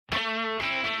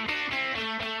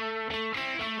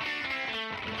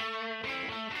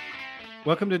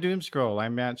Welcome to Doomscroll.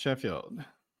 I'm Matt Sheffield.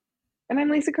 And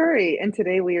I'm Lisa Curry, and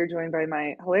today we are joined by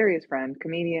my hilarious friend,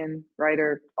 comedian,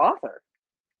 writer, author,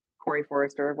 Corey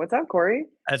Forrester. What's up, Corey?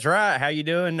 That's right. How you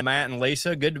doing, Matt and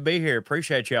Lisa? Good to be here.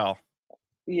 Appreciate y'all.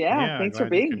 Yeah, thanks for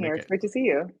glad you being could here. make It's it. great to see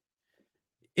you.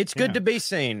 It's good to be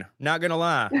seen. Not gonna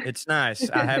lie, it's nice.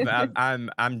 I'm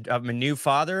a new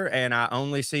father, and I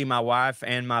only see my wife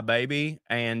and my baby,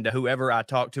 and whoever I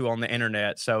talk to on the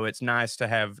internet. So it's nice to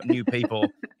have new people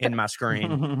in my screen.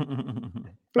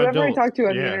 Whoever I Adults, talk to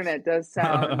on the yes. internet does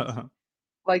sound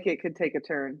like it could take a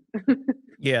turn.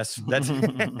 Yes, that's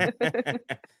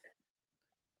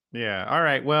Yeah. All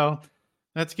right. Well,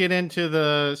 let's get into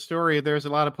the story. There's a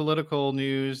lot of political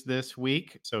news this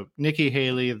week. So Nikki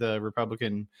Haley, the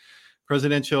Republican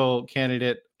presidential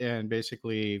candidate and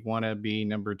basically want to be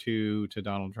number 2 to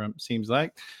Donald Trump, seems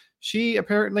like. She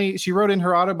wrote in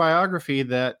her autobiography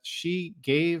that she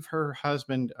gave her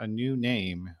husband a new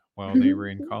name while they were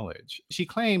in college. She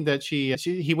claimed that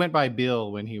he went by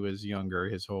Bill when he was younger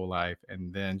his whole life.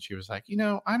 And then she was like,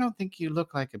 I don't think you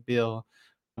look like a Bill.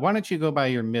 Why don't you go by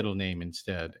your middle name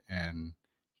instead? And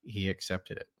he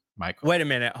accepted it. Michael. Wait a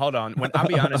minute. Hold on. I'll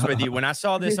be honest with you. When I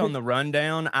saw this on the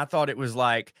rundown, I thought it was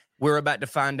like we're about to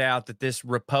find out that this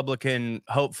Republican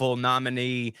hopeful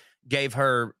nominee gave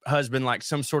her husband like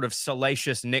some sort of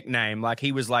salacious nickname, like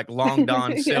he was like Long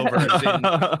Don Silvers.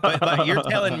 But you're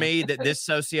telling me that this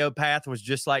sociopath was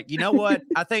just like, you know what?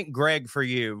 I think Greg for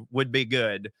you would be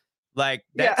good. Like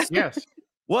that's Yes.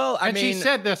 Well, I And mean, she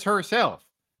said this herself.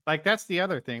 Like, that's the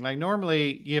other thing. Like,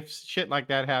 normally, if shit like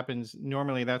that happens,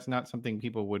 normally that's not something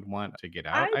people would want to get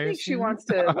out. I think she assume. wants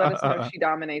to let us know she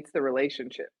dominates the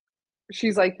relationship.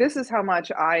 She's like, this is how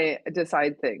much I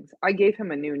decide things. I gave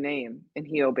him a new name, and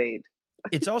he obeyed.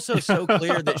 it's also so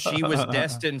clear that she was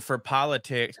destined for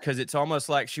politics because it's almost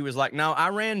like she was like, no, I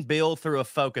ran Bill through a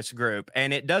focus group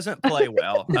and it doesn't play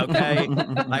well. Okay.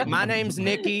 Like, my name's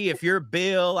Nikki. If you're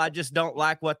Bill, I just don't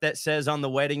like what that says on the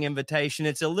wedding invitation.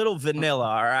 It's a little vanilla.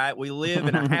 All right. We live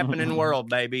in a happening world,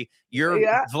 baby. You're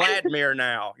Vladimir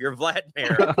now. You're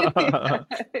Vladimir.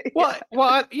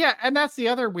 Well, yeah. And that's the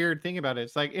other weird thing about it.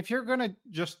 It's like, if you're going to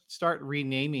just start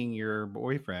renaming your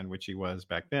boyfriend, which he was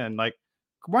back then, like,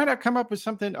 why not come up with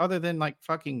something other than like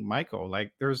fucking Michael?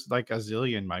 Like, there's like a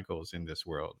zillion Michaels in this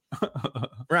world.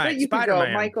 Right. You could go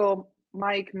Spider-Man. Michael,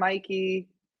 Mike, Mikey,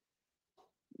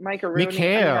 Mike Rooney.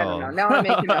 Mikhail. I don't know. Now I'm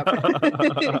making up.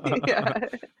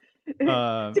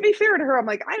 Yeah. To be fair to her, I'm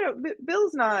like,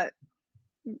 Bill's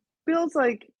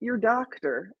like your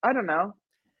doctor. I don't know.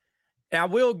 I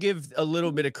will give a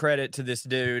little bit of credit to this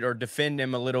dude or defend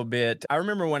him a little bit. I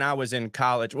remember when I was in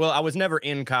college. Well, I was never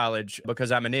in college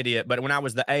because I'm an idiot, but when I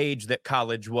was the age that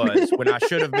college was, when I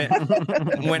should have been,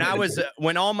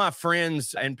 when all my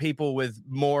friends and people with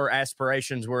more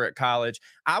aspirations were at college,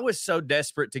 I was so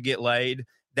desperate to get laid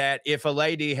that if a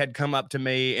lady had come up to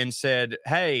me and said,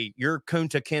 hey, you're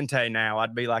Kunta Kinte now,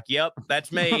 I'd be like, yep, that's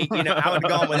me. I would have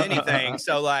gone with anything.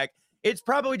 So like, it's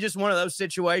probably just one of those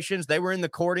situations. They were in the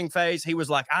courting phase. He was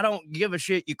like, I don't give a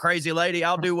shit, you crazy lady.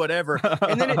 I'll do whatever.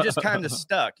 And then it just kind of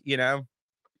stuck, Yeah.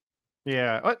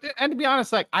 And to be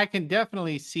honest, like, I can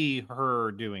definitely see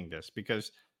her doing this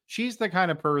because she's the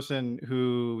kind of person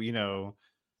who,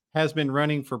 has been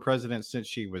running for president since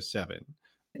she was 7,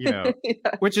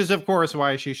 which is, of course,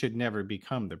 why she should never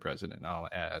become the president, I'll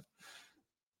add.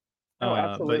 Oh,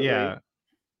 absolutely. But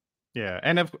yeah.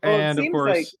 And of seems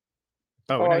course. like,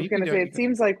 I was going to say, it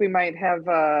seems like we might have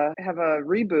a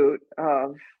reboot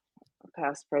of a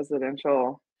past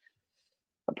presidential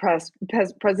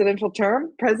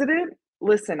term. President?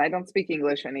 Listen, I don't speak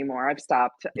English anymore. I've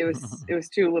stopped. It was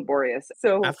too laborious.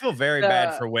 So I feel very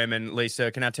bad for women,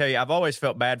 Lisa. Can I tell you? I've always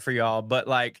felt bad for y'all, but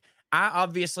like, I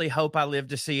obviously hope I live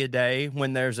to see a day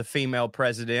when there's a female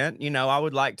president. I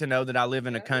would like to know that I live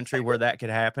in a country where that could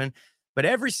happen. But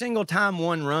every single time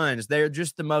one runs, they're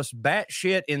just the most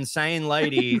batshit insane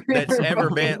lady that's ever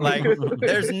been. Like,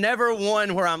 there's never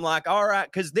one where I'm like, all right,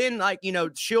 because then, like,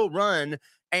 she'll run.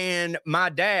 And my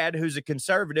dad, who's a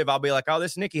conservative, I'll be like, oh,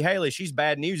 this Nikki Haley, she's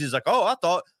bad news. He's like, oh,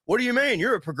 what do you mean?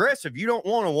 You're a progressive. You don't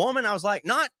want a woman? I was like,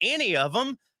 not any of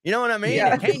them. You know what I mean?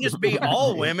 Yeah. It can't just be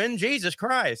all women. Jesus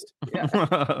Christ.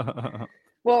 Yeah.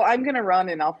 Well, I'm going to run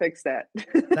and I'll fix that.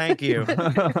 Thank you.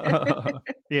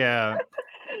 Yeah.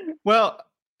 Well,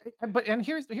 and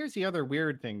here's the other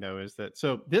weird thing, though, is that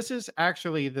so this is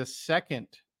actually the second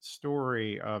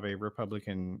story of a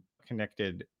Republican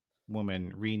connected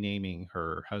woman renaming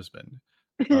her husband.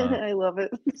 I love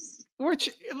it.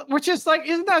 Which is like,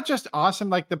 isn't that just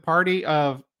awesome? Like the party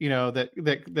of,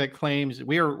 that claims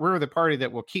we're the party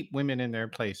that will keep women in their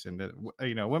place, and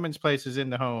that, women's place is in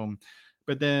the home.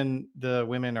 but then the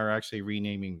women are actually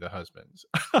renaming the husbands.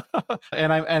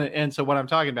 And so what I'm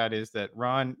talking about is that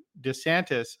Ron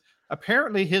DeSantis,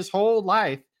 apparently his whole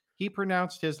life, he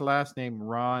pronounced his last name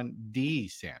Ron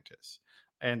DeSantis.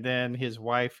 And then his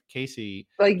wife, Casey,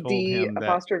 Like told D him that,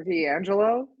 apostrophe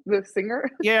Angelo, the singer.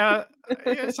 yeah,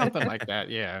 something like that.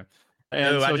 Yeah.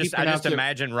 And Ooh, so I he just pronounced it.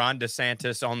 imagine Ron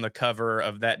DeSantis on the cover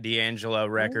of that D'Angelo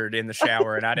record in the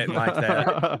shower, and I didn't like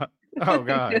that. Oh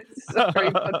God. Sorry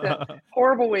about that.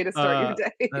 Horrible way to start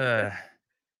your day.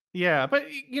 Yeah, but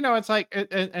it's like,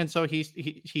 and so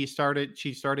she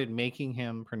started making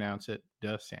him pronounce it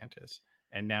DeSantis,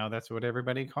 and now that's what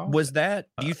everybody calls Was it. that,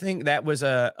 do you think that was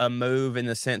a move in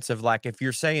the sense of like, if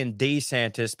you're saying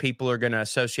DeSantis, people are going to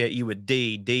associate you with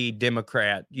D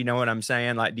Democrat? You know what I'm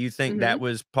saying? Like, do you think that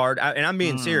was part, and I'm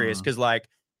being serious because like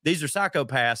these are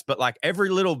psychopaths, but like every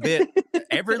little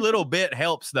bit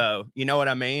helps though. You know what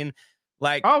I mean?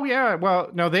 Like, Oh yeah,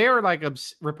 well, no, they are like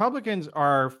Republicans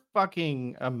are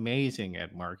fucking amazing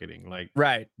at marketing. Like,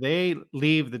 right, they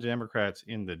leave the Democrats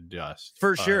in the dust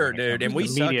for sure, when it dude, comes and to we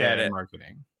suck media at and it.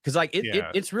 marketing. Because like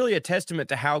it's really a testament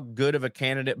to how good of a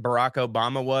candidate Barack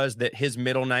Obama was that his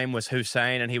middle name was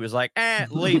Hussein and he was like,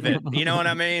 leave it. You know what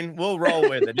I mean? We'll roll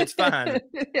with it. It's fine.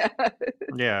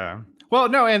 Yeah. Well,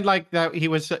 no, and like that, he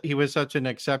was such an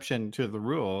exception to the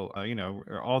rule.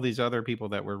 All these other people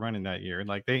that were running that year,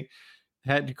 like they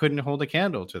couldn't hold a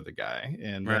candle to the guy,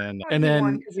 and then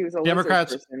because he was a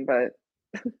Democrats, person,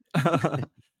 but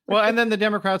well, and then the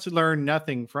Democrats learned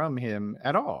nothing from him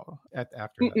at all after that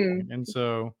point. And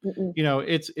so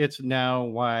it's now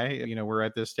why we're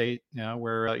at this state now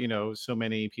where so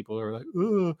many people are like,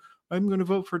 oh, I'm going to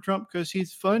vote for Trump because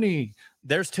he's funny.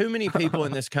 There's too many people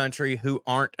in this country who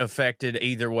aren't affected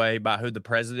either way by who the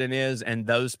president is, and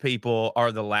those people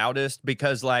are the loudest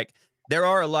because like there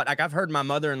are a lot, like I've heard my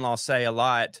mother-in-law say a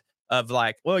lot of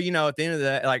like, well, at the end of the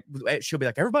day, like she'll be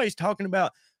like, everybody's talking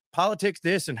about politics,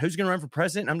 this, and who's going to run for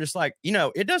president. And I'm just like,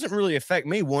 it doesn't really affect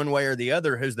me one way or the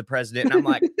other who's the president. And I'm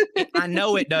like, I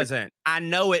know it doesn't.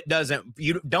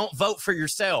 You don't vote for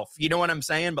yourself. You know what I'm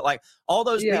saying? But like all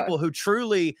those people who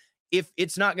truly, if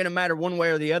it's not going to matter one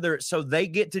way or the other, so they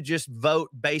get to just vote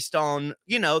based on,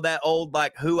 that old,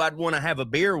 like who I'd want to have a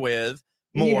beer with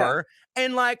more. Yeah.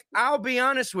 And like, I'll be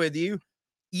honest with you.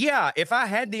 Yeah. If I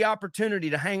had the opportunity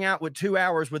to hang out with 2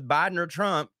 hours with Biden or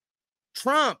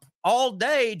Trump all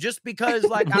day, just because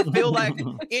like I feel like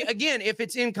again, if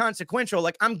it's inconsequential,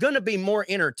 like I'm gonna be more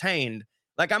entertained.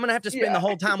 Like I'm gonna have to spend the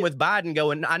whole time with Biden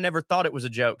going, I never thought it was a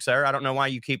joke, sir. I don't know why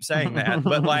you keep saying that.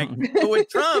 But like with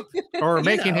Trump, or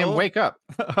making him wake up.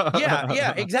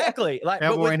 yeah, exactly. Like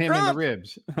elbowing him in the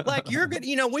ribs. Like you're good,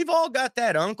 we've all got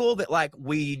that uncle that like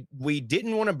we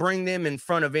didn't want to bring them in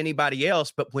front of anybody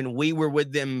else, but when we were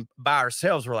with them by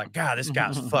ourselves, we're like, God, this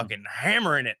guy's fucking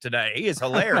hammering it today. He is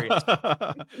hilarious.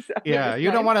 Yeah,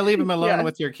 you don't want to leave him alone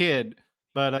with your kid.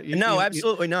 But no,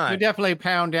 absolutely not. You definitely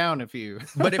pound down a few.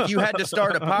 But if you had to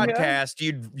start a podcast,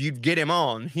 you'd get him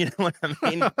on. You know what I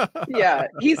mean? Yeah,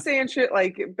 he's saying shit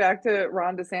like back to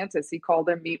Ron DeSantis. He called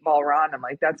him Meatball Ron. I'm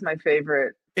like, that's my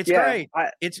favorite. It's great.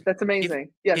 That's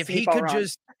amazing. Yes, if he could Ron.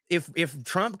 If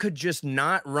Trump could just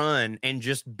not run and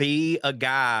just be a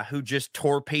guy who just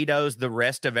torpedoes the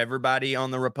rest of everybody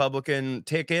on the Republican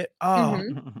ticket,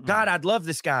 God, I'd love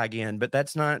this guy again. But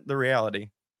that's not the reality.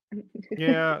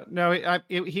 Yeah, no,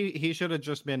 he should have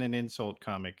just been an insult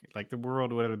comic. Like the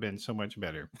world would have been so much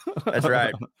better. That's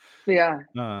right. Yeah.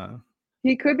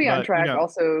 He could be on track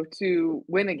also to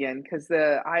win again because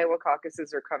the Iowa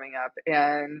caucuses are coming up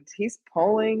and he's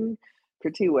polling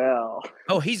pretty well.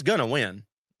 Oh, he's gonna win.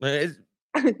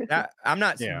 I'm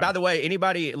not. Yeah. By the way,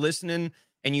 anybody listening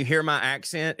and you hear my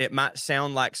accent, it might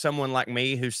sound like someone like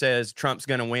me who says Trump's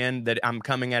going to win, that I'm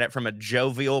coming at it from a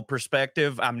jovial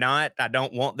perspective. I'm not. I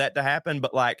don't want that to happen.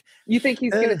 But like, you think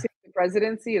he's going to take the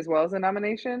presidency as well as a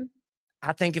nomination?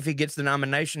 I think if he gets the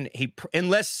nomination,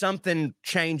 unless something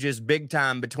changes big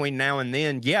time between now and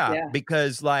then,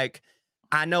 because like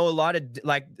I know a lot of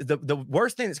like the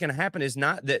worst thing that's going to happen is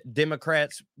not that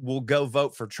Democrats will go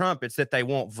vote for Trump. It's that they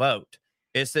won't vote.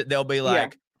 It's that they'll be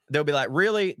like,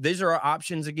 really? These are our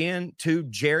options again? 2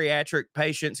 geriatric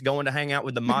patients going to hang out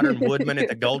with the modern woodman at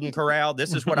the Golden Corral.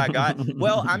 This is what I got.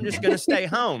 Well, I'm just going to stay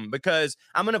home because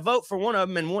I'm going to vote for one of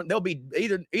them, and they'll be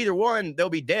either one. They'll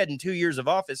be dead in 2 years of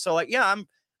office. So, like, yeah,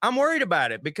 I'm worried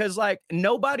about it because like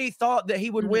nobody thought that he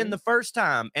would win the first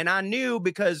time, and I knew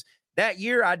because that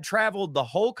year I'd traveled the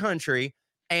whole country,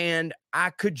 and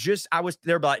I was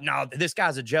there, like, no, this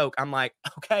guy's a joke. I'm like,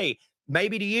 okay,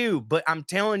 maybe to you, but I'm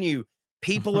telling you.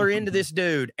 people are into this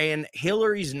dude, and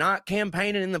Hillary's not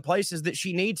campaigning in the places that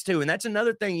she needs to. And that's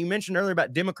another thing you mentioned earlier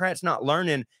about Democrats not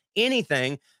learning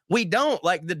anything. We don't.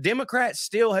 Like, the Democrats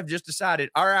still have just decided,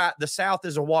 all right, the South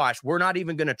is a wash. We're not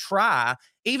even going to try,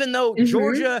 even though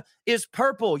Georgia is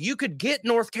purple. You could get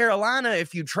North Carolina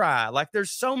if you try. Like,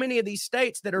 there's so many of these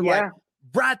states that are like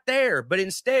right there. But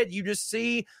instead, you just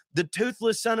see the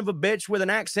toothless son of a bitch with an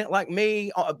accent like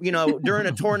me, during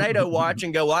a tornado watch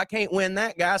and go, well, I can't win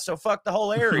that guy, so fuck the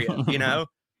whole area,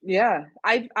 Yeah,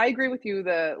 I agree with you.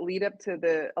 The lead up to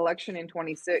the election in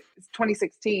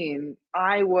 2016,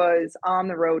 I was on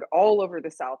the road all over the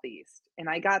Southeast. And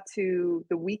I got to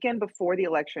the weekend before the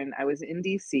election, I was in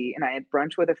DC, and I had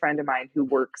brunch with a friend of mine who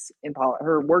worked in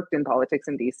politics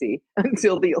in DC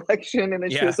until the election. And then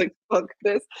she was like, fuck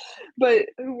this, but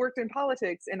who worked in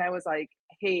politics. And I was like,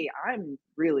 hey, I'm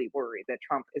really worried that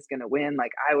Trump is going to win.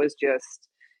 Like, I was just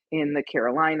in the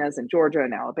Carolinas and Georgia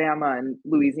and Alabama and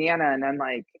Louisiana. And I'm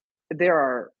like, there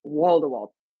are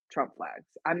wall-to-wall Trump flags.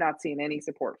 I'm not seeing any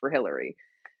support for Hillary.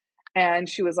 And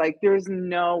she was like, there's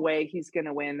no way he's going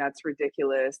to win. That's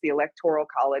ridiculous. The Electoral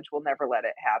College will never let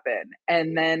it happen.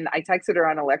 And then I texted her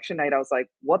on election night. I was like,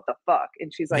 what the fuck?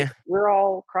 And she's like, we're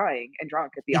all crying and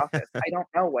drunk at the office. I don't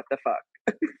know what the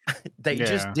fuck. They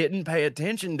just didn't pay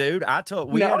attention, dude. I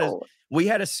told we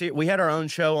had our own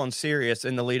show on Sirius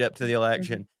in the lead up to the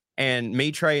election. And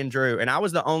me, Trey, and Drew, and I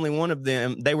was the only one of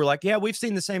them. They were like, yeah, we've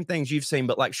seen the same things you've seen,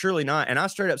 but like, surely not. And I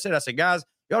straight up said, I said, guys,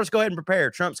 y'all just go ahead and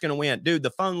prepare. Trump's going to win. Dude, the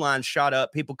phone lines shot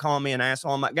up. People calling me an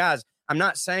asshole. I'm like, guys, I'm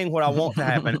not saying what I want to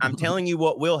happen. I'm telling you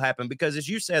what will happen. Because as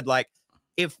you said, like,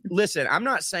 listen, I'm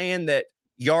not saying that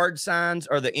yard signs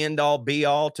are the end all be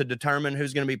all to determine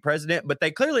who's going to be president, but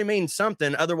they clearly mean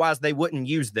something. Otherwise they wouldn't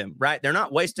use them, right? They're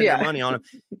not wasting their money on them.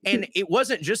 And it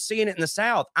wasn't just seeing it in the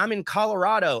South. I'm in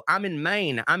Colorado. I'm in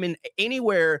Maine. I'm in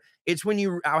anywhere. It's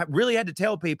when I really had to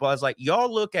tell people, I was like,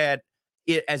 y'all look at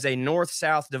it as a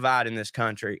north-south divide in this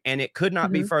country. And it could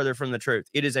not be further from the truth.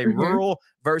 It is a rural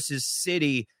versus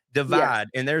city divide.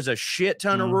 And there's a shit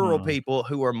ton of rural people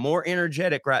who are more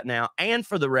energetic right now. And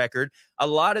for the record, a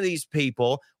lot of these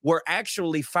people were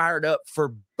actually fired up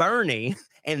for Bernie,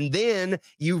 and then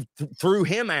you threw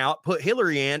him out, put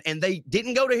Hillary in, and they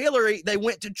didn't go to Hillary, they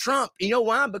went to Trump. You know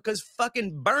why? Because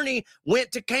fucking Bernie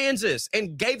went to Kansas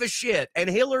and gave a shit, and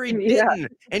Hillary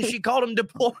didn't, and she called him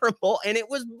deplorable, and it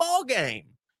was ball game.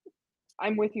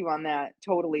 I'm with you on that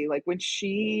totally. Like, when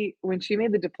she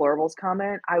made the deplorables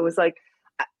comment, I was like,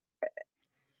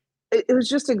 it was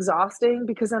just exhausting,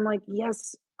 because I'm like,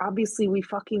 yes, obviously we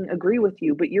fucking agree with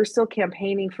you, but you're still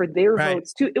campaigning for their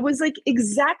votes too. It was like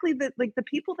exactly the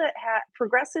people that had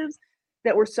progressives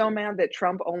that were so mad that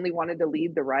Trump only wanted to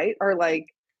lead the right are like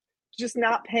just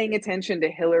not paying attention to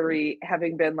Hillary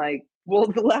having been like, well,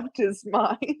 the left is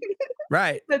mine.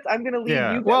 Right. I'm going to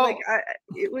lead you. Well, like,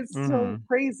 it was so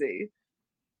crazy.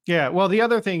 Yeah. Well, the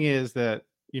other thing is that,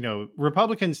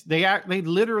 Republicans, they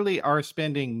literally are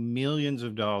spending millions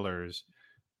of dollars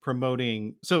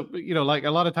promoting. So, like,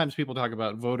 a lot of times people talk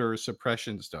about voter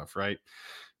suppression stuff, right?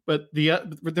 But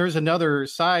there's another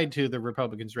side to the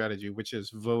Republican strategy, which is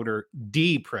voter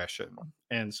depression.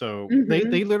 And so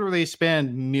they literally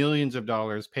spend millions of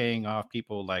dollars paying off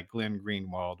people like Glenn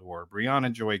Greenwald or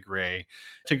Breonna Joy Gray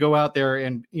to go out there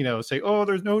and, say, oh,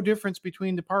 there's no difference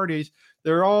between the parties.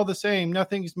 They're all the same.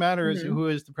 Nothing matters who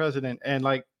is the president. And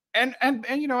like, and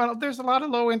there's a lot of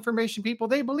low information people.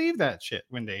 They believe that shit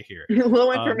when they hear it.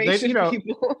 Low information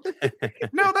people.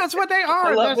 No, that's what they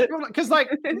are. Because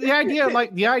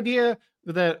the idea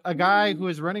that a guy who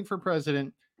is running for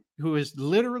president, who is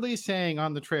literally saying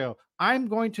on the trail, I'm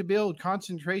going to build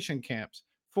concentration camps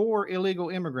for illegal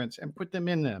immigrants and put them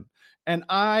in them, and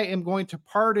I am going to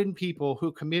pardon people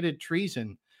who committed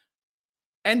treason.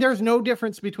 And there's no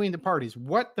difference between the parties.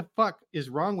 What the fuck is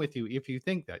wrong with you if you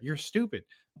think that? You're stupid.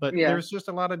 But there's just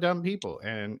a lot of dumb people.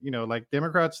 And, like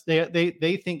Democrats,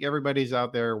 they think everybody's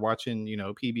out there watching,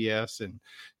 PBS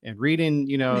and reading,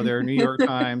 their New York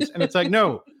Times. And it's like,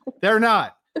 no, they're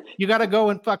not. You got to go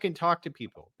and fucking talk to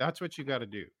people. That's what you got to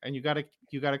do. And you got to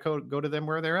go to them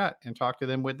where they're at and talk to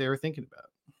them what they're thinking about.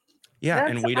 Yeah.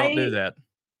 And we don't do that.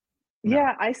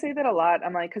 Yeah, I say that a lot.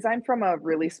 I'm like, because I'm from a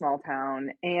really small town,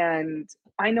 and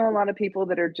I know a lot of people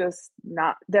that are just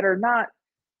not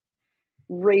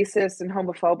racist and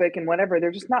homophobic and whatever.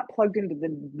 They're just not plugged into the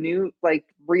new, like,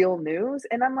 real news.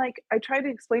 And I'm like, I try to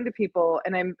explain to people,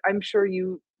 and I'm sure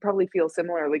you probably feel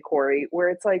similarly, Corey, where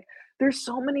it's like, there's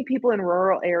so many people in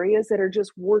rural areas that are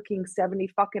just working 70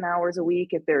 fucking hours a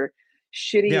week at their,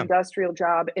 shitty Yeah. industrial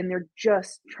job, and they're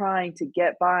just trying to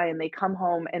get by, and they come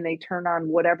home and they turn on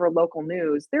whatever local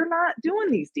news. They're not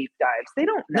doing these deep dives. They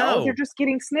don't know. They're No. just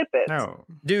getting snippets. No.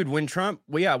 Dude, when Trump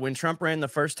ran the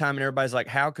first time, and everybody's like,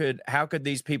 how could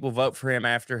these people vote for him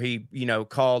after he,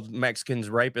 called Mexicans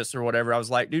rapists or whatever? I was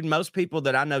like, dude, most people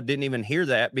that I know didn't even hear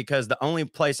that, because the only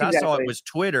place I saw it was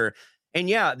Twitter. And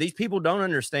yeah, these people don't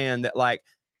understand that, like,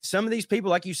 some of these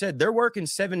people, like you said, they're working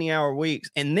 70-hour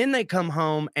weeks, and then they come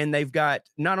home and they've got,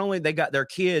 not only they got their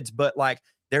kids, but like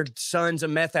their son's a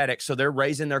meth addict, so they're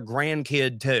raising their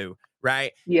grandkid too.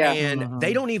 Right. Yeah. And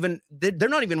they're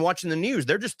not even watching the news.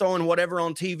 They're just throwing whatever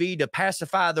on TV to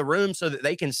pacify the room so that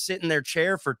they can sit in their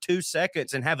chair for 2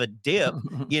 seconds and have a dip,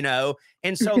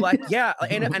 And so, like, yeah.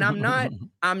 And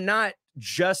I'm not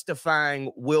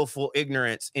justifying willful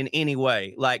ignorance in any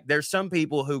way. Like, there's some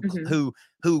people who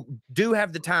do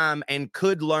have the time and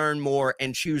could learn more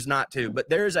and choose not to. But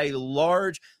there's a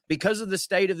large, because of the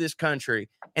state of this country,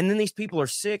 and then these people are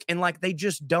sick, and like they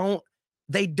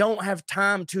don't have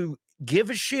time to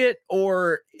give a shit,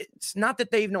 or it's not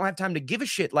that they don't have time to give a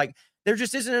shit. Like, there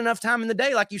just isn't enough time in the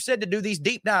day, like you said, to do these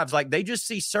deep dives. Like, they just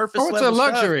see surface level it's a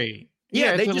luxury. Stuff.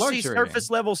 Yeah, they just see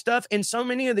surface level stuff. And so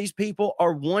many of these people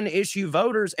are one issue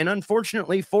voters. And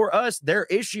unfortunately for us, their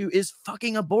issue is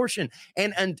fucking abortion.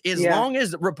 And as long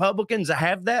as Republicans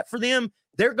have that for them,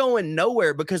 they're going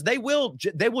nowhere, because they will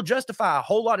justify a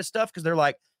whole lot of stuff, because they're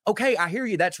like, okay, I hear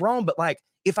you, that's wrong, but like,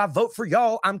 if I vote for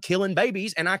y'all, I'm killing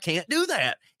babies, and I can't do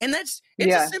that. And it's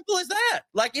as simple as that.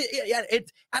 Like,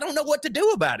 I don't know what to do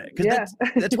about it, because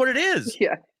that's what it is.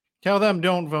 Yeah. Tell them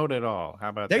don't vote at all. How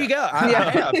about there that? you go. I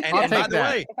have. And by the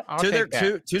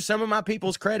way, to some of my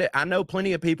people's credit, I know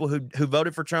plenty of people who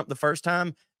voted for Trump the first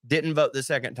time didn't vote the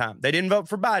second time. They didn't vote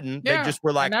for Biden. Yeah, they just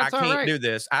were like, I can't do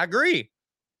this. I agree.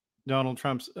 Donald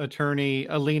Trump's attorney,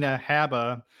 Alina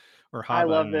Habba, I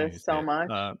love this so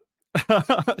much.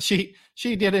 She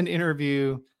did an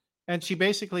interview, and she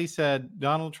basically said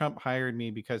Donald Trump hired me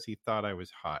because he thought I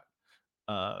was hot.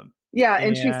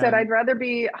 And she said, I'd rather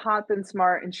be hot than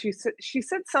smart. And she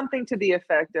said something to the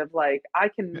effect of, like, I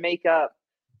can make up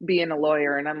being a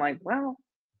lawyer. And I'm like, well,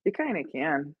 you kind of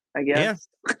can, I guess.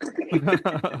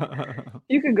 Yeah.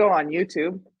 You could go on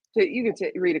YouTube. You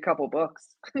could read a couple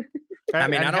books. I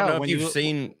mean, I don't know if you've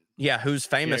seen who's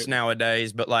famous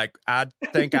nowadays, but like, I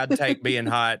think I'd take being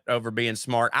hot over being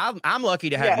smart. I'm lucky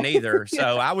to have neither,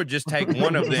 so I would just take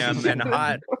one of them, and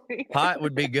hot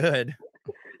would be good.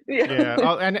 Yeah.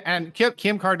 Oh, and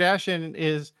Kim Kardashian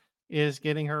is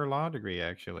getting her law degree,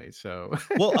 actually. So,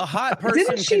 well, a hot person.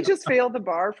 Didn't she just fail the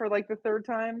bar for like the third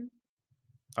time?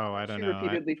 Oh, I don't know. She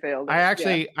repeatedly failed. I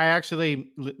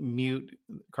actually mute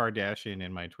Kardashian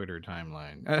in my Twitter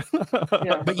timeline.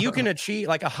 But you can achieve,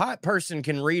 like, a hot person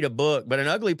can read a book, but an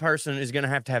ugly person is going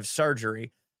to have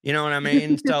surgery. You know what I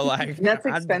mean? So, like, that's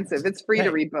expensive. It's free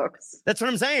to read books. That's what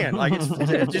I'm saying. Like,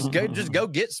 it's just go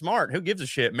get smart. Who gives a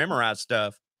shit? Memorize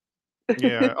stuff.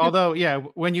 Yeah. Although,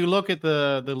 when you look at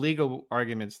the legal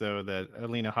arguments, though, that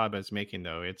Alina Habba is making,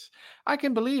 though, I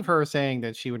can believe her saying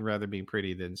that she would rather be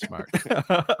pretty than smart,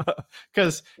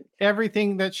 because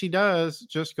everything that she does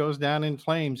just goes down in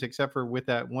flames, except for with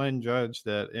that one judge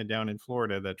down in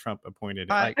Florida that Trump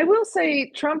appointed. I will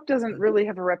say Trump doesn't really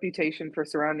have a reputation for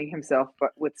surrounding himself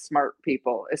with smart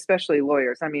people, especially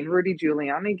lawyers. I mean, Rudy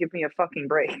Giuliani, give me a fucking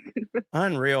break.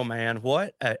 Unreal, man.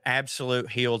 What an absolute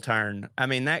heel turn. I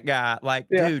mean, that guy, like,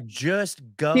 dude, just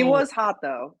go. He was hot,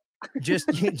 though. Just,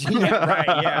 right.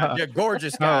 Yeah.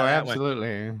 Gorgeous guy. Oh,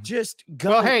 absolutely. Just go.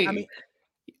 Well, hey,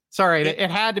 sorry, it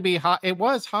had to be hot. It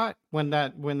was hot when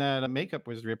that makeup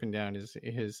was dripping down his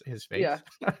face. Yeah.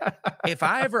 If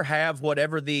I ever have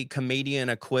whatever the comedian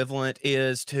equivalent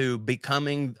is to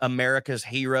becoming America's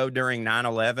hero during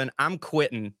 9/11, I'm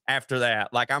quitting after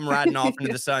that. Like, I'm riding off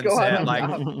into the sunset.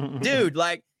 Like, dude,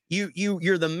 like,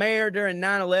 You're the mayor during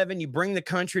 9/11. You bring the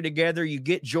country together. You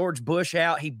get George Bush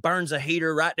out. He burns a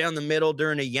heater right down the middle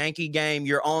during a Yankee game.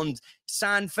 You're on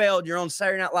Seinfeld. You're on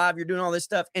Saturday Night Live. You're doing all this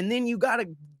stuff, and then you gotta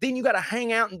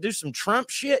hang out and do some Trump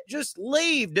shit. Just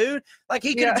leave, dude. Like,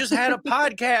 he could have just had a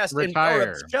podcast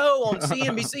or a show on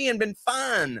CNBC and been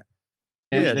fine.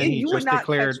 And then you would not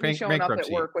catch me showing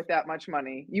bankruptcy. up at work with that much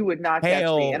money. You would not catch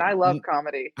me, and I love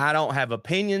comedy. I don't have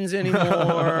opinions anymore.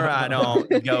 I don't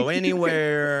go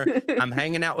anywhere. I'm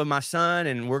hanging out with my son,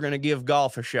 and we're gonna give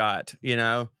golf a shot. You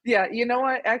know? Yeah, you know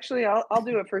what? Actually, I'll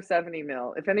do it for 70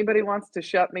 mil. If anybody wants to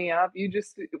shut me up, you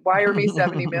just wire me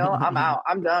 70 mil. I'm out.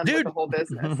 I'm done with the whole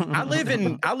business. I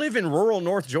live in rural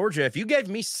North Georgia. If you gave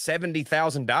me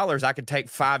 $70,000, I could take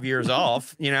 5 years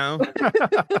off. You know?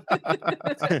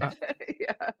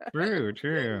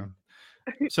 True.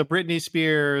 So Britney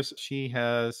Spears, she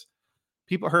has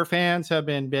her fans have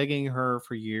been begging her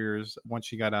for years once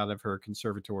she got out of her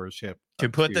conservatorship to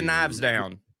put the knives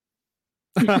down.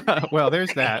 Well,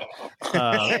 there's that.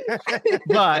 But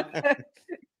God,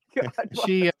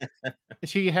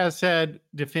 she has said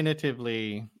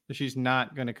definitively she's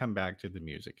not going to come back to the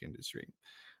music industry.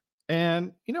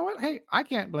 And you know what? Hey, I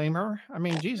can't blame her. I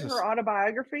mean, Jesus. Her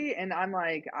autobiography, and I'm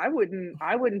like, I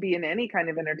wouldn't be in any kind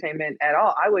of entertainment at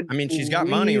all. I would. I mean, she's got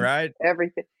money, right?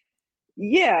 Everything.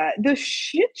 Yeah, the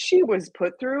shit she was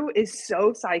put through is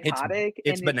so psychotic.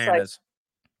 It's bananas.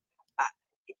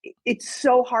 It's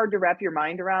so hard to wrap your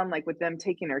mind around, like with them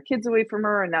taking her kids away from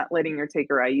her and not letting her take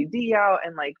her IUD out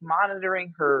and like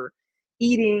monitoring her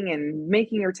eating and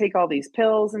making her take all these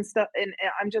pills and stuff. And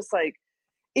I'm just like,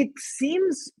 it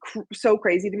seems so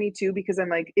crazy to me too, because I'm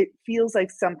like, it feels like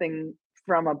something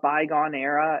from a bygone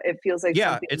era. It feels like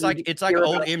it's like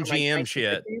old MGM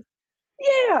shit.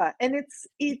 Yeah, and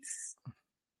it's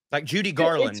like Judy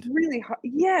Garland. It's really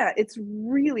it's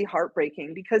really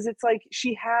heartbreaking because it's like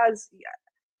she has,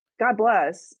 God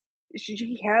bless,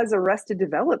 she has Arrested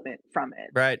Development from it.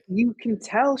 Right. You can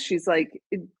tell she's like,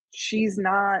 she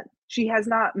has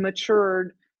not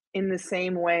matured in the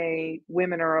same way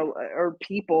women or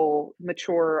people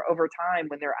mature over time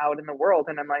when they're out in the world.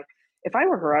 And I'm like, if I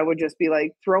were her, I would just be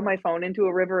like, throw my phone into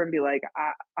a river and be like,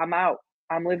 I'm out.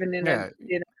 I'm living in a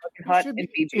fucking hut in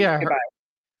Fiji.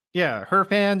 Yeah, her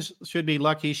fans should be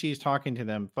lucky she's talking to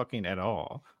them fucking at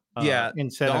all.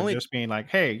 Instead of just being like,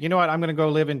 hey, you know what? I'm going to go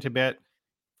live in Tibet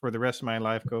for the rest of my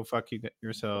life. Go fuck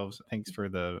yourselves. Thanks for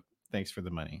the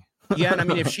money. Yeah, and I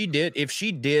mean, if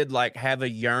she did like have a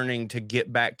yearning to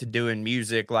get back to doing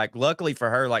music, like luckily for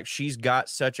her, like she's got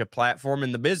such a platform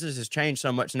and the business has changed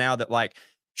so much now that like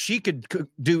she could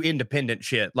do independent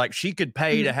shit. Like she could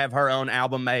pay to have her own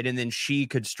album made and then she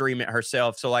could stream it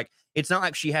herself. So like, it's not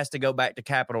like she has to go back to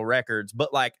Capitol Records,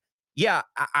 but like, yeah,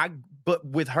 but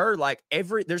with her, like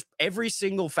every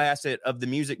single facet of the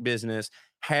music business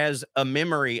has a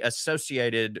memory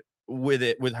associated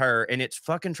with her, and it's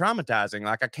fucking traumatizing.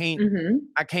 Like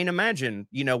I can't imagine,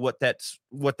 you know, what that's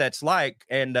like.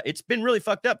 And it's been really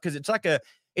fucked up because it's like a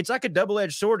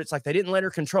double-edged sword. It's like they didn't let her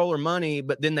control her money,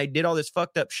 but then they did all this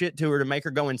fucked up shit to her to make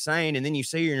her go insane. And then you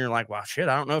see her and you're like, well, shit,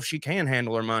 I don't know if she can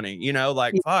handle her money, you know,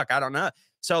 like, fuck, I don't know.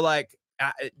 So like,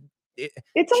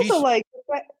 it's also like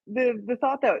the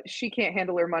thought that she can't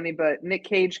handle her money, but Nick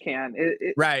Cage can.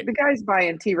 Right. The guy's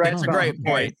buying T-Rex. That's a great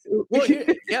point. Well,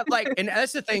 yeah, like, and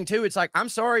that's the thing too. It's like, I'm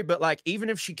sorry, but like, even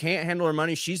if she can't handle her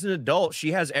money, she's an adult.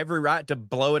 She has every right to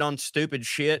blow it on stupid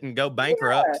shit and go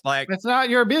bankrupt. Yeah. Like, it's not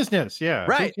your business. Yeah.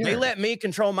 Right. They let me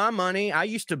control my money. I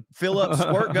used to fill up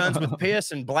squirt guns with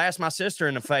piss and blast my sister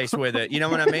in the face with it. You know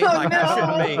what I mean? Like, that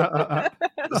shouldn't be.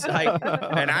 It's like,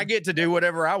 and I get to do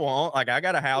whatever I want. Like, I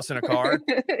got a house and a car.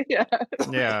 Yeah.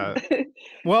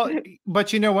 Well,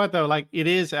 but you know what though? Like, it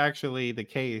is actually the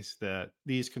case that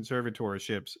these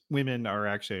conservatorships, women are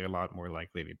actually a lot more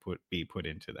likely to be put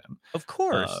into them. Of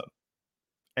course.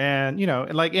 And you know,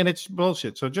 like, and it's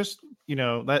bullshit. So just, you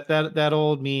know, that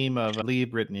old meme of leave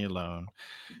Britney alone.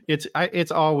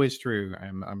 It's always true.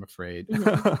 I'm afraid.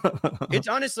 It's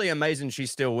honestly amazing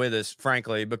she's still with us,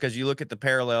 frankly, because you look at the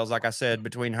parallels, like I said,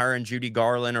 between her and Judy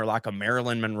Garland, or like a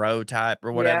Marilyn Monroe type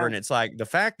or whatever. Yeah. And it's like the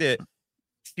fact that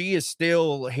she is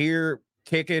still here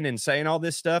kicking and saying all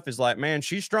this stuff is like, man,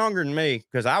 she's stronger than me,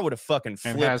 because I would have fucking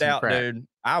flipped out, dude.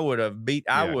 I would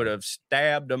have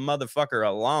stabbed a motherfucker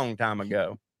a long time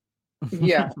ago.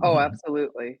 Yeah. Oh,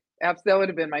 absolutely. That would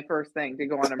have been my first thing, to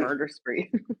go on a murder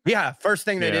spree. Yeah. First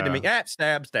thing they did to me. Yeah.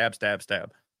 Stab, stab, stab,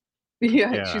 stab.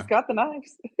 Yeah. She's got the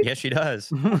knives. Yeah, she does.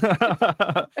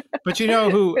 But you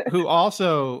know who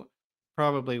also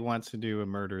probably wants to do a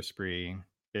murder spree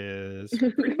is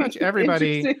pretty much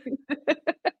everybody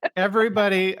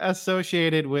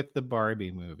associated with the Barbie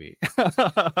movie.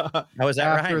 Oh, is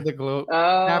that after right? The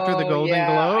after the Golden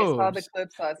Globes. I saw the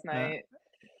clips last night.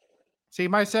 See,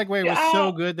 my segue was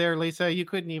so good there, Lisa. You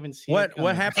couldn't even see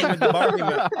what happened with the Barbie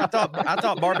movie. I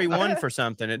thought Barbie won for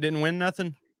something. It didn't win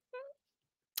nothing.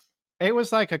 It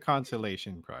was like a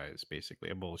consolation prize,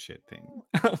 basically a bullshit thing.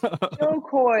 Joe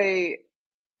Coy.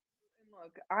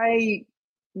 Look, I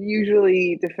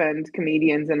usually defend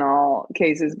comedians in all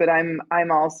cases, but I'm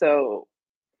also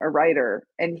a writer,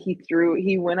 and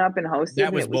he went up and hosted.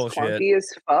 That was and it was bullshit. Clunky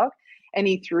as fuck, and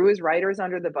he threw his writers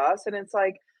under the bus, and it's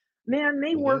like, man,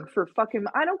 they work for fucking.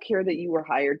 I don't care that you were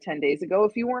hired 10 days ago.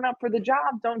 If you weren't up for the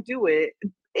job, don't do it.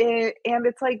 And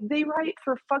it's like they write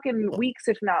for fucking weeks,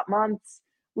 if not months,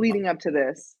 leading up to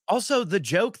this. Also, the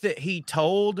joke that he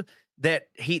told that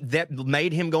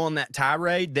made him go on that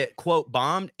tirade that quote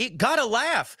bombed, it got a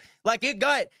laugh. Like it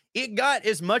got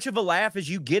as much of a laugh as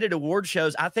you get at award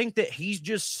shows. I think that he's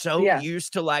just so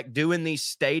used to like doing these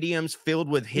stadiums filled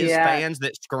with his fans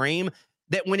that scream,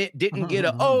 that when it didn't get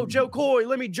oh, Joe Coy,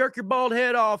 let me jerk your bald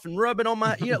head off and rub it on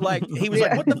my, like he was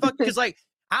like, what the fuck? Because like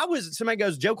somebody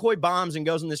goes, Joe Coy bombs and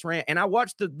goes on this rant, and I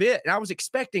watched the bit and I was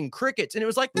expecting crickets, and it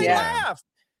was like they laughed.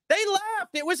 They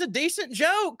laughed. It was a decent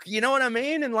joke. You know what I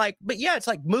mean? And like, but yeah, it's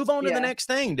like move on to the next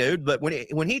thing, dude. But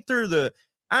when he threw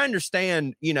I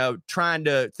understand, trying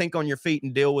to think on your feet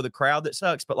and deal with a crowd that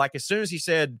sucks. But like, as soon as he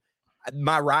said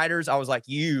my writers, I was like,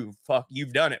 you've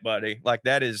done it, buddy. Like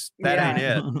that ain't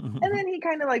it. And then he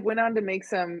kind of like went on to make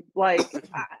some like,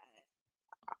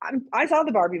 I saw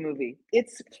the Barbie movie.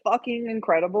 It's fucking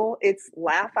incredible. It's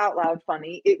laugh out loud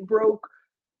funny. It broke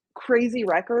crazy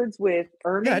records with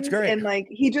earnings. Yeah, it's great. And like,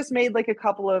 he just made like a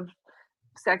couple of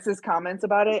sexist comments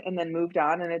about it and then moved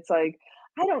on. And it's like,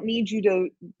 I don't need you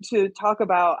to talk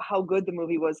about how good the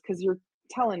movie was because you're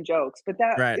telling jokes, but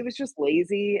it was just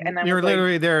lazy. And then you're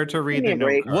literally there to read the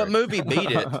note card. What movie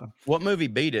beat it? What movie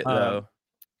beat it though?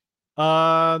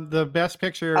 The best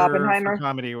picture Oppenheimer for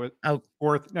comedy was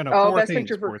best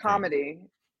picture for comedy.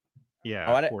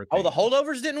 Yeah. The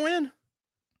Holdovers didn't win?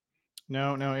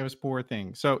 No, it was Poor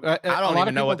Thing. So I don't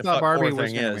even know what the fuck Barbie Poor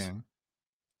Thing is. Win.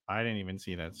 I didn't even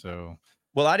see that. So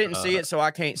well, I didn't see it, so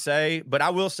I can't say. But I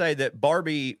will say that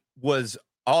Barbie was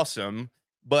awesome.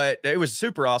 But it was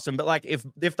super awesome. But like, if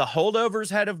the Holdovers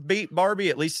had have beat Barbie,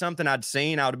 at least something I'd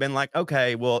seen, I would have been like,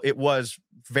 okay, well, it was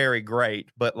very great.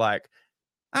 But like,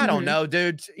 I don't know,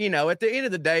 dude. At the end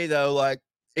of the day, though, like,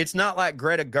 it's not like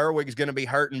Greta Gerwig's going to be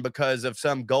hurting because of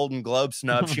some Golden Globe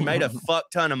snub. She made a fuck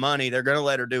ton of money. They're going to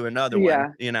let her do another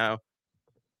one. Yeah.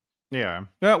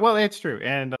 Well, it's true.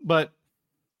 And but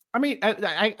I mean,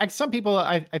 I some people,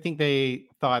 I think they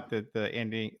thought that the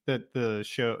ending, that the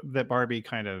show, that Barbie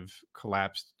kind of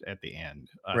collapsed at the end.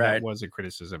 That was a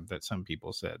criticism that some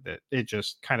people said, that it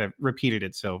just kind of repeated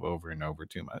itself over and over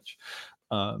too much.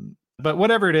 But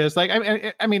whatever it is, like,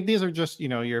 I mean, these are just,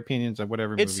 your opinions of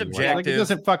whatever movie. It's subjective. Like, it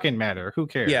doesn't fucking matter. Who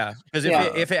cares? Yeah, because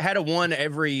if it had won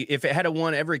every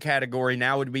category,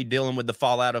 now we'd be dealing with the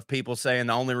fallout of people saying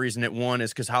the only reason it won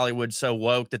is because Hollywood's so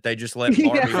woke that they just let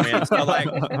Barbie win. So like,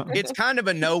 it's kind of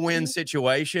a no-win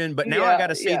situation. But now I got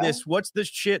to see this. What's this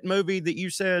shit movie that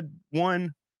you said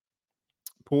won?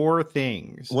 Poor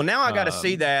Things. Well, now I got to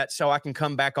see that so I can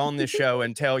come back on this show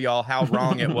and tell y'all how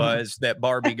wrong it was that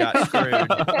Barbie got screwed.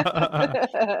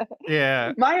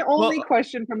 Yeah. My only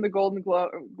question from the Golden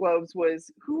Globes was,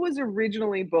 who was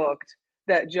originally booked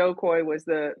that Joe Coy was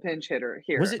the pinch hitter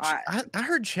here? Was it? I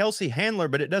heard Chelsea Handler,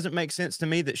 but it doesn't make sense to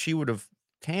me that she would have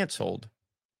canceled.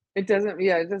 It doesn't.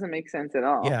 Yeah, it doesn't make sense at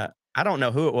all. Yeah, I don't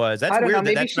know who it was. That's I don't weird. know.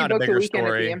 Maybe That's she not a booked bigger a weekend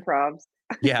story. at the Improvs.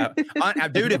 Yeah,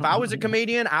 dude, if I was a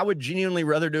comedian, I would genuinely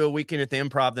rather do a weekend at the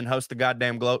Improv than host the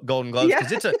goddamn Golden Globes,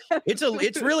 because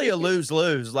it's really a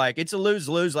lose-lose. Like, it's a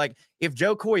lose-lose. Like, if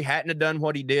Joe Coy hadn't have done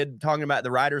what he did talking about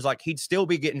the writers, like, he'd still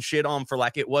be getting shit on for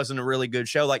like it wasn't a really good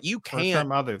show. Like, you can't, or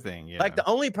some other thing. Yeah. Like, the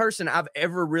only person I've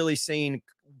ever really seen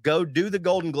go do the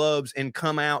Golden Globes and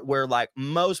come out where like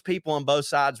most people on both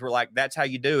sides were like, that's how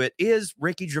you do it, is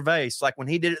Ricky Gervais. Like, when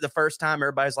he did it the first time,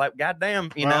 everybody's like,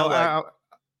 goddamn,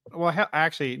 well,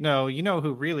 actually, no. You know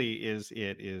who really is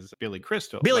Billy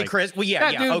Crystal. Billy Crystal. Well,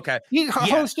 yeah, dude, okay. He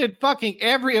hosted fucking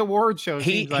every award show.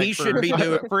 He should be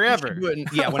doing it forever.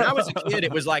 Yeah, when I was a kid,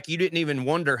 it was like you didn't even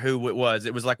wonder who it was.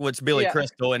 It was like, what's Billy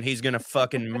Crystal, and he's gonna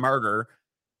fucking murder.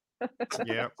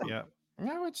 Yeah.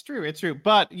 No, it's true. It's true.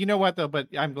 But you know what though? But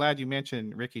I'm glad you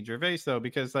mentioned Ricky Gervais though,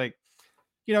 because like,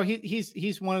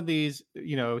 he's one of these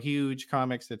huge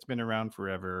comics that's been around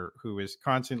forever, who is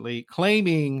constantly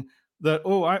claiming that,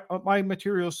 my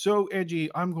material's so edgy,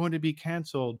 I'm going to be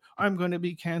canceled. I'm going to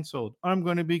be canceled. I'm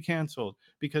going to be canceled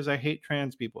because I hate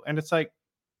trans people. And it's like,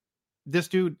 this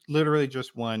dude literally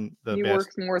just won the best. He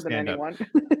works more than anyone.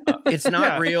 It's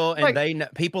not real, and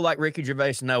people like Ricky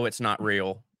Gervais know it's not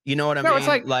real. You know what I mean?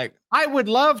 It's like I would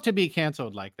love to be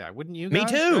canceled like that, wouldn't you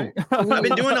guys? Me too. I've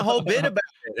been doing a whole bit about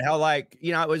it. How I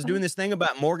was doing this thing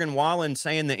about Morgan Wallen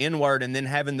saying the N-word and then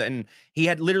and he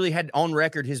had literally had on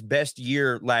record his best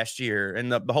year last year,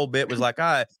 and the whole bit was like,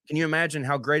 can you imagine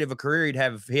how great of a career he'd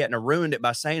have if he hadn't ruined it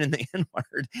by saying the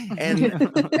N-word? And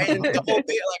the whole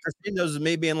bit, like, Crescendo's is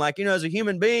me being like, as a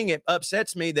human being, it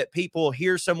upsets me that people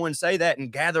hear someone say that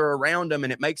and gather around them,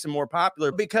 and it makes them more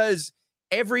popular, because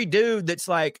every dude that's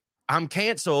like, I'm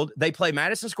canceled, they play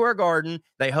Madison Square Garden,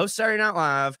 they host Saturday Night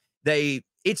Live,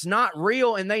 it's not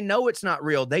real, and they know it's not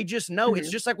real. They just know. It's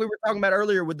just like we were talking about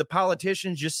earlier with the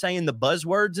politicians just saying the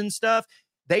buzzwords and stuff.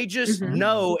 They just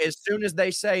know as soon as they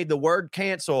say the word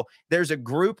cancel, there's a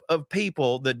group of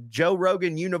people, the Joe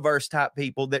Rogan universe type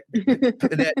people that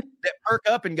perk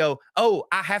up and go, oh,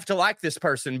 I have to like this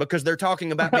person because they're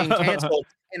talking about being canceled.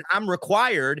 And I'm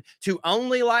required to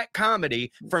only like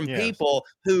comedy from people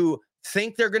who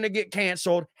think they're going to get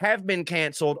canceled, have been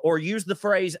canceled, or use the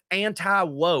phrase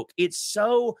anti-woke. It's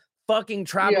so fucking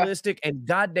tribalistic and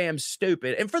goddamn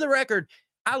stupid. And for the record,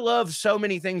 I love so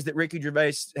many things that Ricky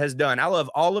Gervais has done. I love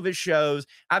all of his shows.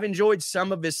 I've enjoyed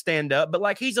some of his stand-up, but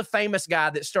like he's a famous guy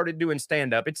that started doing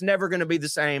stand-up. It's never going to be the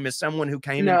same as someone who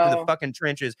came into the fucking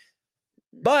trenches.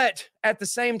 But at the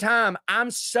same time,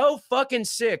 I'm so fucking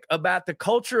sick about the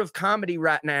culture of comedy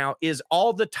right now is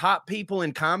all the top people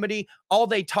in comedy, all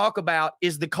they talk about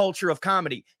is the culture of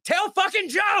comedy. Tell fucking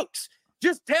jokes.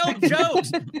 Just tell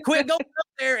jokes. Quit going up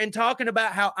there and talking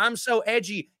about how I'm so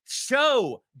edgy.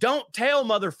 Show, don't tell,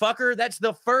 motherfucker. That's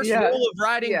the first rule of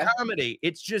writing comedy.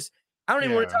 It's just, I don't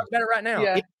even want to talk about it right now.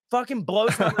 It fucking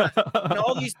blows my mind. And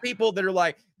all these people that are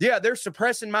like, yeah, they're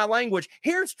suppressing my language.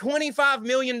 Here's $25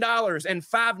 million and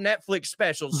 5 Netflix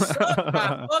specials. Suck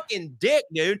my fucking dick,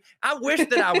 dude. I wish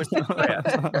that I was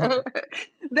suppressed.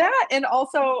 That, and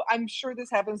also, I'm sure this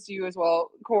happens to you as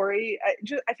well, Corey.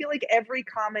 I feel like every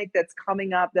comic that's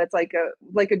coming up that's like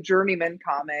a journeyman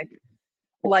comic,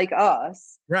 like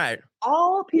us, right?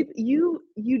 All people, you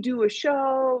do a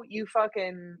show, you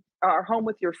fucking are home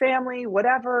with your family,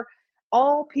 whatever.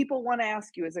 All people want to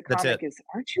ask you as a comic is,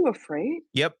 "Aren't you afraid?"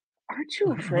 Yep. Aren't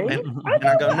you afraid? And I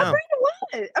go, no. Afraid of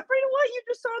what? Afraid of what? You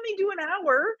just saw me do an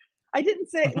hour. I didn't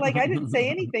say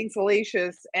anything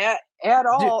salacious at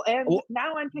all, and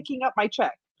now I'm picking up my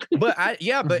check. But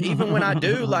even when I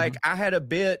do, like I had a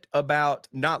bit about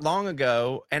not long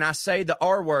ago, and I say the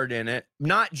R word in it,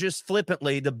 not just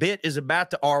flippantly. The bit is about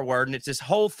the R word, and it's this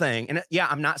whole thing. And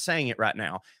I'm not saying it right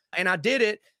now. And I did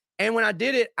it. And when I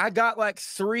did it, I got like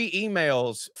 3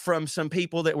 emails from some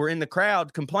people that were in the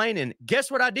crowd complaining.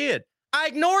 Guess what I did? I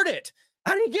ignored it.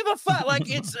 I didn't give a fuck. Like,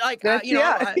 it's like,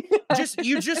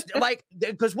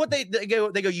 because what they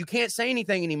go, you can't say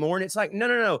anything anymore. And it's like,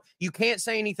 no. You can't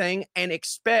say anything and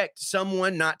expect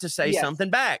someone not to say something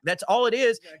back. That's all it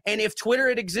is. Exactly. And if Twitter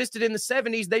had existed in the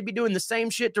 70s, they'd be doing the same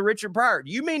shit to Richard Pryor.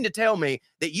 You mean to tell me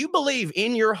that you believe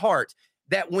in your heart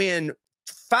that when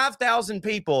 5,000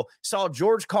 people saw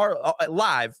George Carlin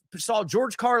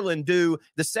do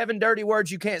the 7 dirty words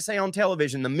you can't say on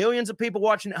television, the millions of people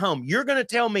watching at home, you're going to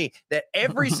tell me that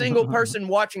every single person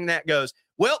watching that goes,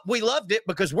 well, we loved it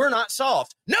because we're not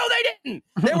soft. No, they didn't.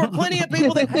 There were plenty of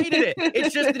people that hated it.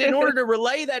 It's just that in order to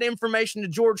relay that information to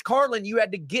George Carlin, you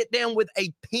had to get down with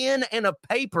a pen and a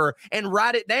paper and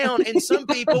write it down. And some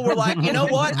people were like, you know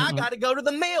what? I got to go to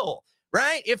the mill.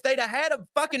 Right? If they'd have had a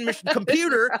fucking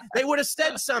computer, they would have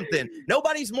said something.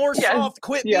 Nobody's more soft.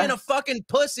 Quit being a fucking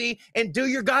pussy and do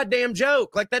your goddamn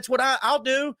joke. Like, that's what I'll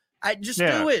do. I just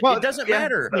do it. Well, it doesn't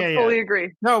matter. I fully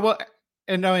agree. No, well,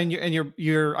 and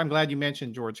you're I'm glad you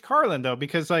mentioned George Carlin though,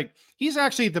 because like he's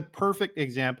actually the perfect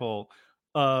example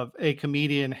of a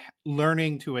comedian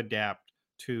learning to adapt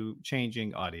to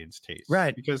changing audience tastes.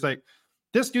 Right. Because like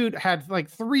this dude had like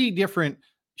 3 different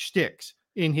shticks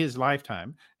in his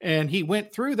lifetime, and he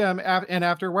went through them, and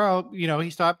after a while, he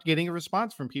stopped getting a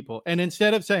response from people. And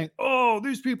instead of saying, oh,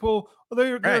 these people,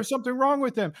 there's something wrong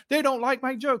with them, they don't like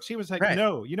my jokes, he was like,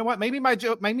 no, you know what, maybe my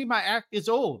act is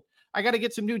old, I got to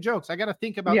get some new jokes, I got to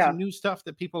think about some new stuff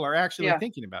that people are actually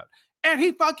thinking about. And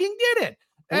he fucking did it.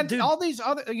 And dude, all these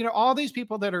other, all these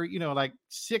people that are, like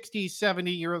 60,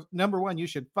 70 years, number one, you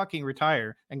should fucking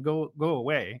retire and go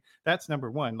away. That's number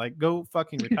one. Like, go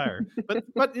fucking retire.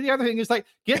 But the other thing is, like,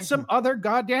 get some other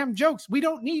goddamn jokes. We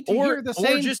don't need to hear the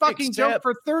same fucking joke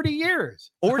for 30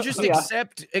 years. Or just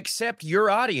accept your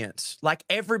audience. Like,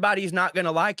 everybody's not going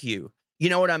to like you. You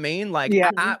know what I mean? Like,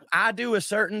 I do a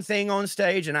certain thing on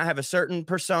stage, and I have a certain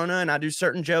persona, and I do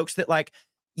certain jokes that, like,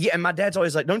 yeah, and my dad's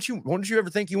always like, don't you ever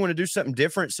think you want to do something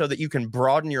different so that you can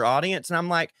broaden your audience? And I'm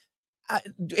like,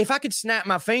 if I could snap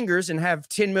my fingers and have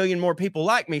 10 million more people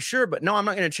like me, sure, but no, I'm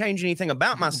not going to change anything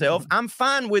about myself. I'm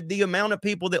fine with the amount of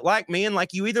people that like me, and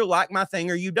like, you either like my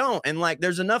thing or you don't. And like,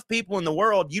 there's enough people in the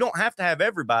world. You don't have to have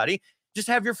everybody. Just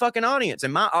have your fucking audience.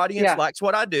 And my audience likes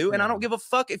what I do, and I don't give a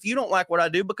fuck if you don't like what I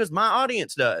do, because my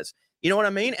audience does. You know what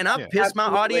I mean? And I piss my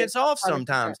audience off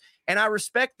sometimes. 100%. And I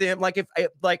respect them. Like,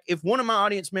 if one of my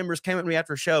audience members came at me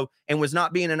after a show and was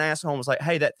not being an asshole and was like,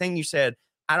 hey, that thing you said,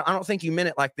 I don't think you meant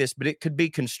it like this, but it could be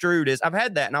construed as, I've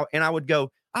had that. And I would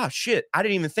go, oh shit, I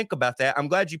didn't even think about that. I'm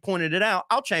glad you pointed it out.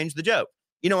 I'll change the joke.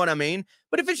 You know what I mean?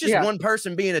 But if it's just one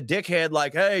person being a dickhead,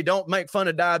 like, hey, don't make fun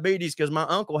of diabetes because my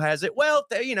uncle has it. Well,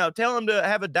 you know, tell him to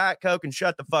have a Diet Coke and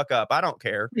shut the fuck up. I don't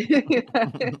care.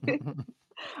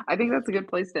 I think that's a good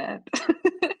place to end.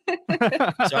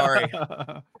 Sorry.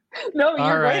 No,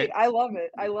 you're great. I love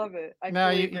it. I love it. I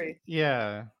fully agree.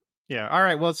 Yeah. Yeah. All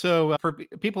right. Well, so for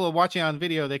people watching on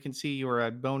video, they can see you're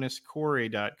at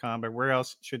bonuscorey.com. But where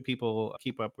else should people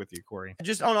keep up with you, Corey?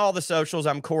 Just on all the socials,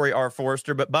 I'm Corey R.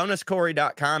 Forrester. But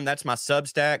bonuscorey.com, that's my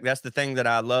Substack. That's the thing that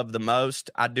I love the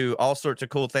most. I do all sorts of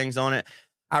cool things on it.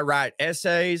 I write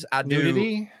essays. I do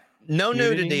nudity. No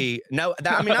nudity. No,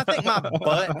 I mean, I think my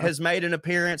butt has made an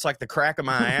appearance, like the crack of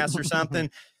my ass or something.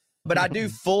 But I do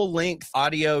full-length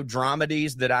audio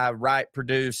dramedies that I write,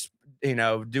 produce, you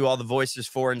know, do all the voices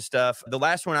for and stuff. The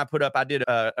last one I put up, I did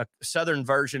a Southern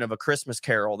version of A Christmas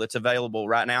Carol that's available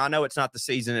right now. I know it's not the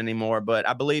season anymore, but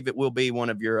I believe it will be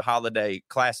one of your holiday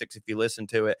classics if you listen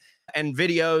to it. And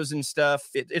videos and stuff.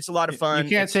 It's a lot of fun. You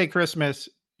can't say Christmas.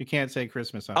 You can't say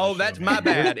Christmas on Oh, that's my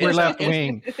bad. We're left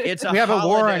wing. We have a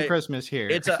war on Christmas here.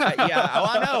 It's yeah. Oh,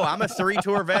 I know. I'm a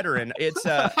 3-tour veteran. It's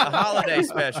a holiday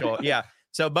special. Yeah.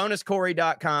 So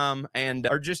bonuscorey.com and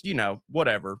or just, you know,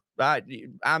 whatever.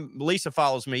 I'm Lisa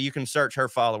follows me. You can search her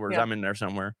followers. I'm in there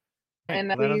somewhere.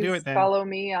 And please follow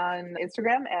me on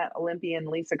Instagram at Olympian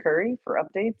Lisa Curry for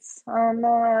updates on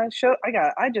the show.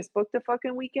 I just booked a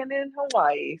fucking weekend in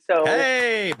Hawaii. So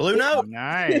hey, Blue Note.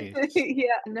 Nice. Yeah,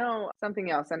 no,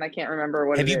 something else, and I can't remember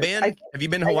what. Have you been? Have you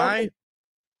been to Hawaii?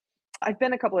 I've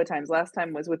been a couple of times. Last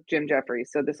time was with Jim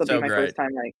Jeffries, so this will be my first time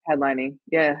like headlining.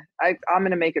 Yeah, I'm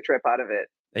gonna make a trip out of it.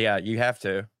 Yeah, you have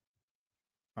to.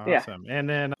 Awesome. Yeah. And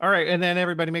then, all right. And then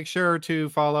everybody make sure to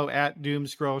follow at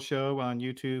Doomscroll Show on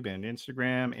YouTube and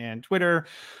Instagram and Twitter,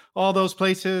 all those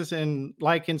places, and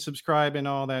like and subscribe and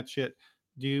all that shit.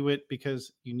 Do it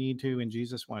because you need to and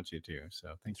Jesus wants you to.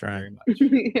 So thanks very much.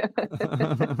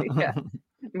 Yeah.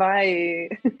 Bye.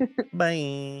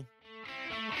 Bye.